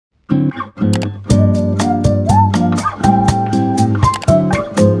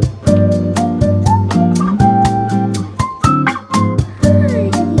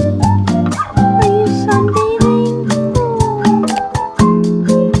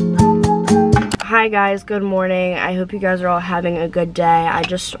Hi guys, good morning. I hope you guys are all having a good day. I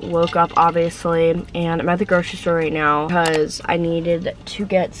just woke up obviously and I'm at the grocery store right now because I needed to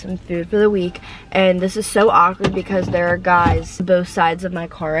get some food for the week, and this is so awkward because there are guys both sides of my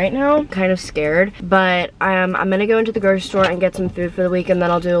car right now. I'm kind of scared, but I'm gonna go into the grocery store and get some food for the week, and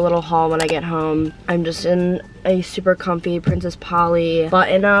then I'll do a little haul when I get home. I'm just in a super comfy Princess Polly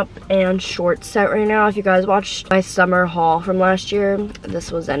button up and short set right now. If you guys watched my summer haul from last year,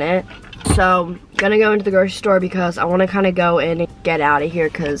 this was in it. So, gonna go into the grocery store because I want to kind of go in and get out of here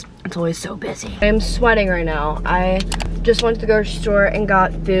because it's always so busy. I am sweating right now. I just went to the grocery store and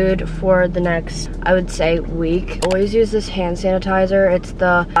got food for the next, I would say, week. I always use this hand sanitizer. It's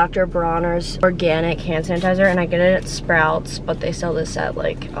the Dr. Bronner's organic hand sanitizer, and I get it at Sprouts, but they sell this at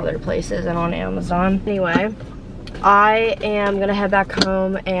like other places and on Amazon. Anyway, I am gonna head back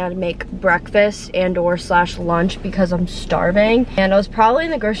home and make breakfast and or / lunch because I'm starving. And I was probably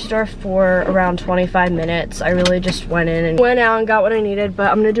in the grocery store for around 25 minutes. I really just went in and went out and got what I needed,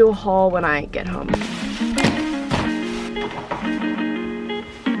 but I'm gonna do a haul when I get home.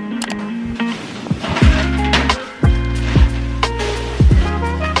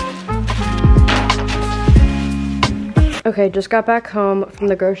 Okay, just got back home from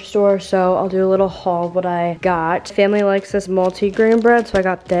the grocery store, so I'll do a little haul of what I got. Family likes this multi-grain bread, so I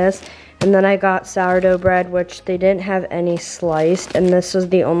got this. And then I got sourdough bread, which they didn't have any sliced, and this was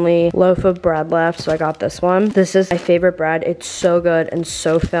the only loaf of bread left, so I got this one. This is my favorite bread. It's so good and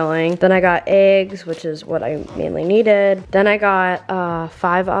so filling. Then I got eggs, which is what I mainly needed. Then I got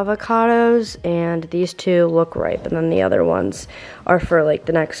 5 avocados, and these 2 look ripe, and then the other ones are for like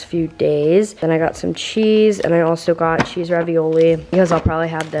the next few days. Then I got some cheese, and I also got cheese ravioli because I'll probably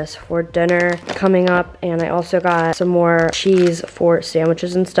have this for dinner coming up. And I also got some more cheese for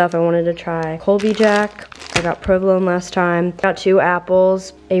sandwiches and stuff. I wanted to try Colby Jack. I got provolone last time. Got 2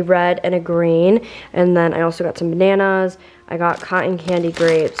 apples, a red and a green, and then I also got some bananas. I got cotton candy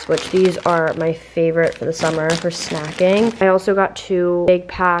grapes, which these are my favorite for the summer for snacking. I also got 2 big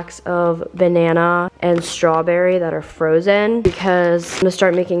packs of banana and strawberry that are frozen because I'm gonna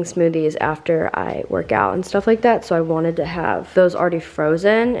start making smoothies after I work out and stuff like that. So I wanted to have those already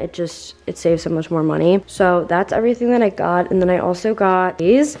frozen. It saves so much more money. So that's everything that I got. And then I also got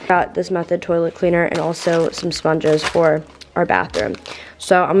these. Got this Method toilet cleaner and also some sponges for our bathroom.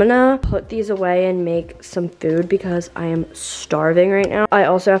 So I'm gonna put these away and make some food because I am starving right now. I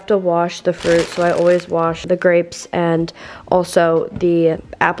also have to wash the fruit, so I always wash the grapes and also the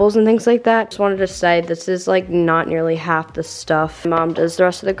apples and things like that. Just wanted to say this is like not nearly half the stuff my mom does the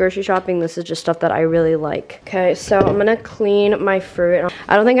rest of the grocery shopping. This is just stuff that I really like. Okay, so I'm gonna clean my fruit.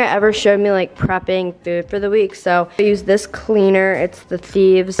 I don't think I ever showed me like prepping food for the week, so I use this cleaner. It's the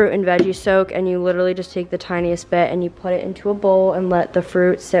Thieves fruit and veggie soak, and you literally just take the tiniest bit and you put it into a bowl and let the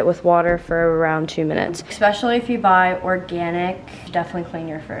fruit sit with water for around 2 minutes. Especially if you buy organic, definitely clean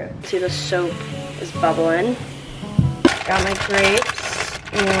your fruit. See, the soap is bubbling. Got my grapes,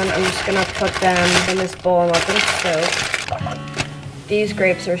 and I'm just gonna put them in this bowl and let them soak. These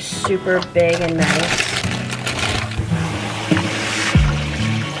grapes are super big and nice.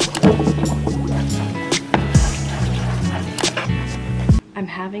 I'm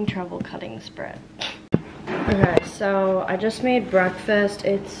having trouble cutting this bread. Okay, so I just made breakfast.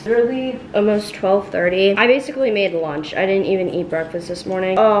 It's literally almost 12:30. I basically made lunch. I didn't even eat breakfast this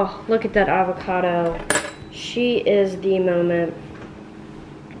morning. Oh, look at that avocado. She is the moment.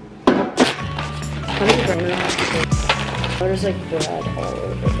 There's like bread all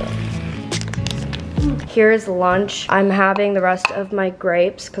over this. Here's lunch. I'm having the rest of my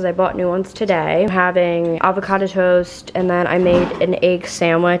grapes because I bought new ones today. I'm having avocado toast, and then I made an egg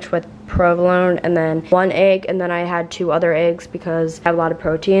sandwich with provolone and then 1 egg, and then I had 2 other eggs because I have a lot of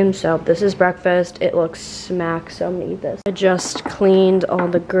protein. So this is breakfast. It looks smack, so I'm gonna eat this. I just cleaned all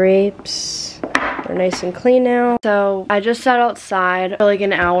the grapes. They're nice and clean now. So I just sat outside for like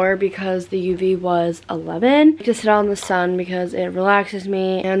an hour because the UV was 11. I just sit out in the sun because it relaxes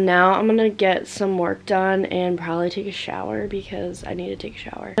me. And now I'm gonna get some work done and probably take a shower because I need to take a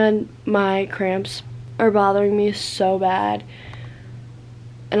shower. And my cramps are bothering me so bad,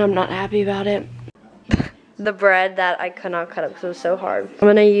 and I'm not happy about it. The bread that I could not cut up because it was so hard. I'm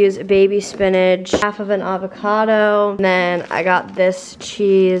gonna use baby spinach, half of an avocado, and then I got this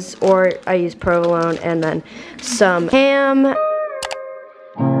cheese, or I use provolone, and then some ham.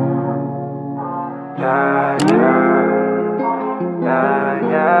 Yeah, yeah, yeah,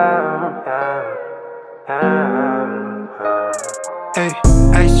 yeah.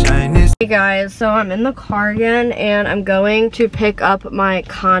 guys, so I'm in the car again and I'm going to pick up my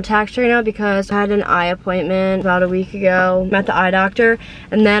contacts right now because I had an eye appointment about a week ago. I'm at the eye doctor,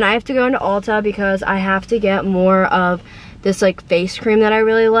 and then I have to go into Ulta because I have to get more of this like face cream that I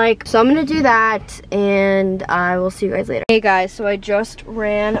really like. So I'm gonna do that and I will see you guys later. Hey guys, so I just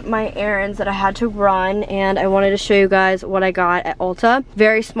ran my errands that I had to run and I wanted to show you guys what I got at Ulta.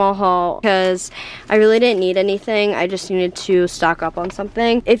 Very small haul because I really didn't need anything. I just needed to stock up on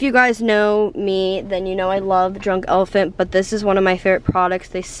something. If you guys know me, then you know I love Drunk Elephant, but this is one of my favorite products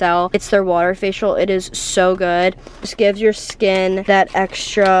they sell. It's their water facial. It is so good. Just gives your skin that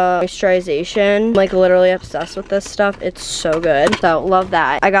extra moisturization. I'm like literally obsessed with this stuff. It's so good. So love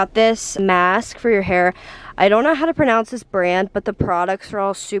that. I got this mask for your hair. I don't know how to pronounce this brand, but the products are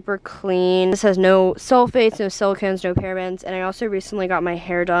all super clean. This has no sulfates, no silicones, no parabens, and I also recently got my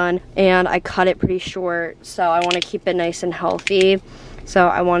hair done and I cut it pretty short, so I want to keep it nice and healthy. So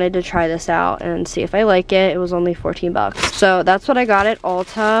I wanted to try this out and see if I like it. It was only 14 bucks. So that's what I got at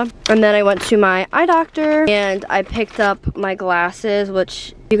Ulta. And then I went to my eye doctor and I picked up my glasses,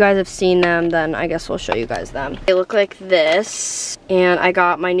 which if you guys have seen them, then I guess we'll show you guys them. They look like this. And I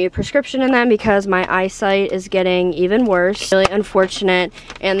got my new prescription in them because my eyesight is getting even worse. Really unfortunate.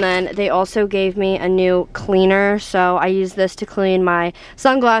 And then they also gave me a new cleaner. So I use this to clean my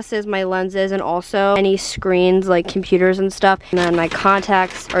sunglasses, my lenses, and also any screens like computers and stuff. And then my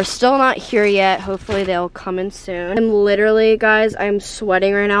contacts are still not here yet. Hopefully they'll come in soon. I'm literally, guys, I'm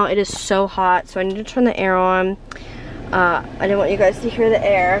sweating right now. It is so hot, so I need to turn the air on. I didn't want you guys to hear the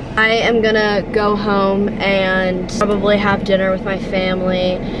air. I am gonna go home and probably have dinner with my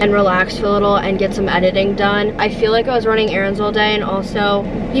family and relax for a little and get some editing done. I feel like I was running errands all day, and also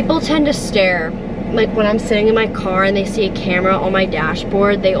people tend to stare. Like when I'm sitting in my car and they see a camera on my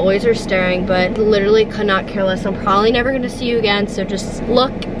dashboard, they always are staring, but literally could not care less. I'm probably never gonna see you again, so just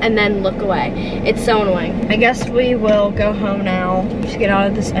look and then look away. It's so annoying. I guess we will go home now. Just get out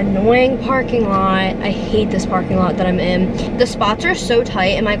of this annoying parking lot. I hate this parking lot that I'm in. The spots are so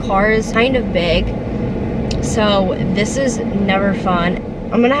tight and my car is kind of big, so this is never fun.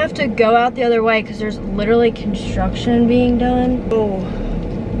 I'm gonna have to go out the other way because there's literally construction being done. Oh.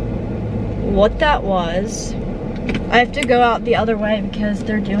 What that was. I have to go out the other way because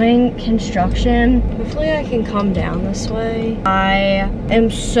they're doing construction. Hopefully I can come down this way. I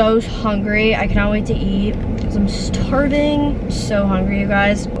am so hungry. I cannot wait to eat because I'm starving. I'm so hungry, you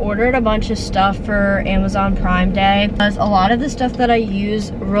guys. Ordered a bunch of stuff for Amazon Prime Day because a lot of the stuff that I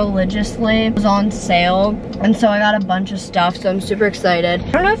use religiously was on sale, and so I got a bunch of stuff, so I'm super excited.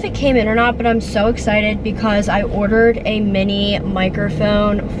 I don't know if it came in or not, but I'm so excited because I ordered a mini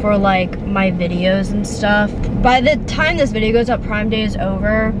microphone for like my videos and stuff. By the time this video goes up, Prime Day is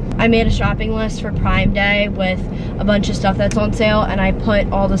over. I made a shopping list for Prime Day with a bunch of stuff that's on sale, and I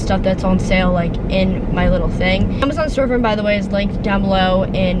put all the stuff that's on sale like in my little thing. Amazon storefront, by the way, is linked down below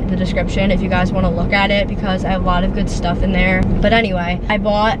in the description if you guys want to look at it because I have a lot of good stuff in there. But anyway, I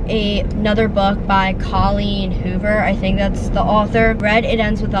bought another book by Colleen Hoover. I think that's the author. Read It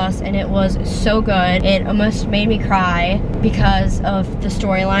Ends With Us, and it was so good. It almost made me cry because of the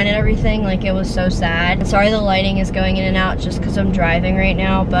storyline and everything. Like, it was so sad. Sorry the lighting is going in and out just because I'm driving right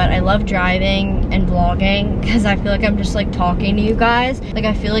now, but I love driving and vlogging because I feel like I'm just like talking to you guys. Like,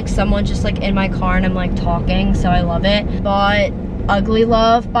 I feel like someone's just like in my car and I'm like talking, so I love it. But Ugly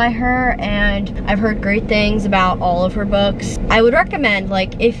Love by her, and I've heard great things about all of her books. I would recommend,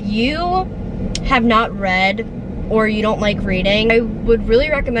 like, if you have not read or you don't like reading, I would really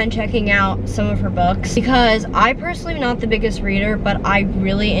recommend checking out some of her books because I personally am not the biggest reader, but I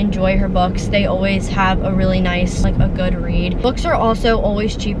really enjoy her books. They always have a really nice, like, a good read. Books are also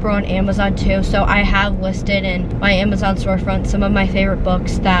always cheaper on Amazon too, so I have listed in my Amazon storefront some of my favorite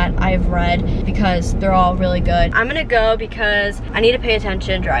books that I've read because they're all really good. I'm gonna go because I need to pay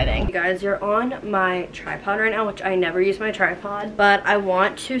attention driving. You guys, you're on my tripod right now, which I never use my tripod, but I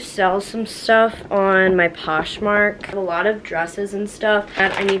want to sell some stuff on my Poshmark. I have a lot of dresses and stuff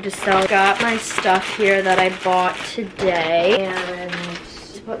that I need to sell. Got my stuff here that I bought today, and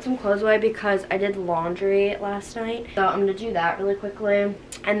to put some clothes away because I did laundry last night. So I'm gonna do that really quickly.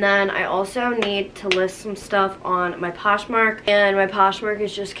 And then I also need to list some stuff on my Poshmark, and my Poshmark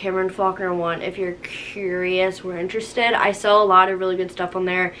is just Camrynfaulkner 1 if you're curious or interested. I sell a lot of really good stuff on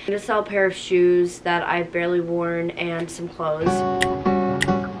there. I'm gonna sell a pair of shoes that I've barely worn and some clothes.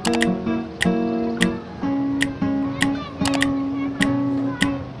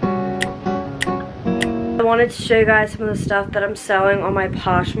 I wanted to show you guys some of the stuff that I'm selling on my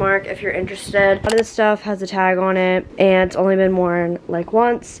Poshmark if you're interested. A lot of this stuff has a tag on it and it's only been worn like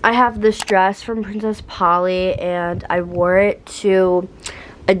once. I have this dress from Princess Polly and I wore it to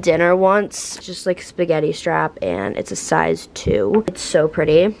a dinner once, just like spaghetti strap, and it's a size 2. It's so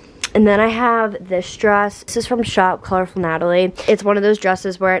pretty. And then I have this dress. This is from Shop Colorful Natalie. It's one of those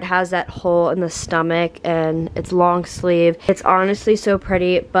dresses where it has that hole in the stomach and it's long sleeve. It's honestly so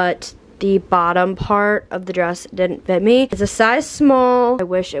pretty, but the bottom part of the dress didn't fit me. It's a size small. I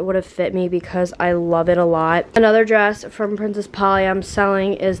wish it would have fit me because I love it a lot. Another dress from Princess Polly I'm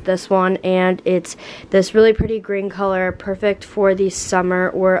selling is this one, and it's this really pretty green color, perfect for the summer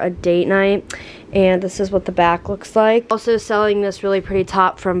or a date night. And this is what the back looks like. Also selling this really pretty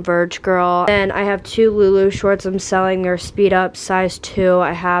top from Verge Girl. And I have 2 Lulu shorts I'm selling. They're speed up size 2.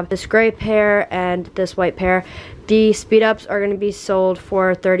 I have this gray pair and this white pair. The speed ups are going to be sold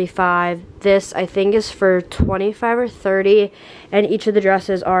for $35. This I think is for $25 or $30, and each of the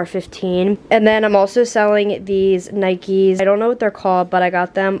dresses are $15. And then I'm also selling these Nikes. I don't know what they're called, but I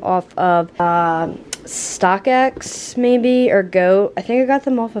got them off of StockX maybe, or Goat. I think I got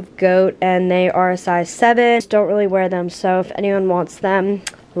them off of Goat, and they are a size 7. Just don't really wear them, so if anyone wants them,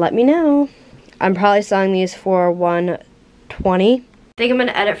 let me know. I'm probably selling these for $120. I think I'm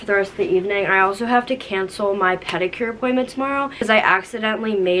gonna edit for the rest of the evening. I also have to cancel my pedicure appointment tomorrow because I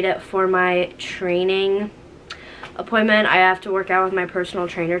accidentally made it for my training appointment. I have to work out with my personal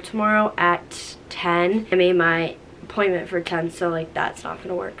trainer tomorrow at 10. I made my appointment for 10, so like that's not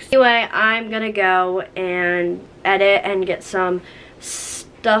gonna work. Anyway, I'm gonna go and edit and get some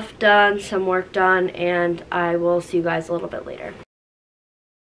stuff done, some work done, and I will see you guys a little bit later.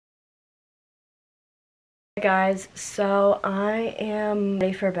 Hey guys, so I am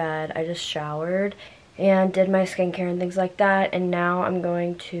ready for bed. I just showered and did my skincare and things like that, and now I'm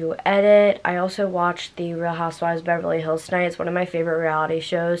going to edit. I also watched the Real Housewives of Beverly Hills tonight. It's one of my favorite reality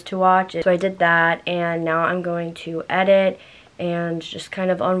shows to watch. So I did that, and now I'm going to edit and just kind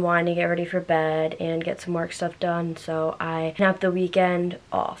of unwind and get ready for bed and get some work stuff done so I can have the weekend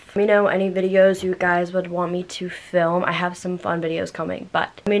off. Let me know any videos you guys would want me to film. I have some fun videos coming, but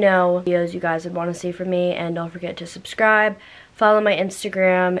let me know videos you guys would want to see from me, and don't forget to subscribe, follow my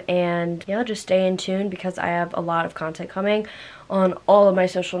Instagram, and yeah, just stay in tune because I have a lot of content coming on all of my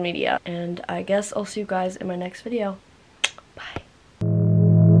social media. And I guess I'll see you guys in my next video.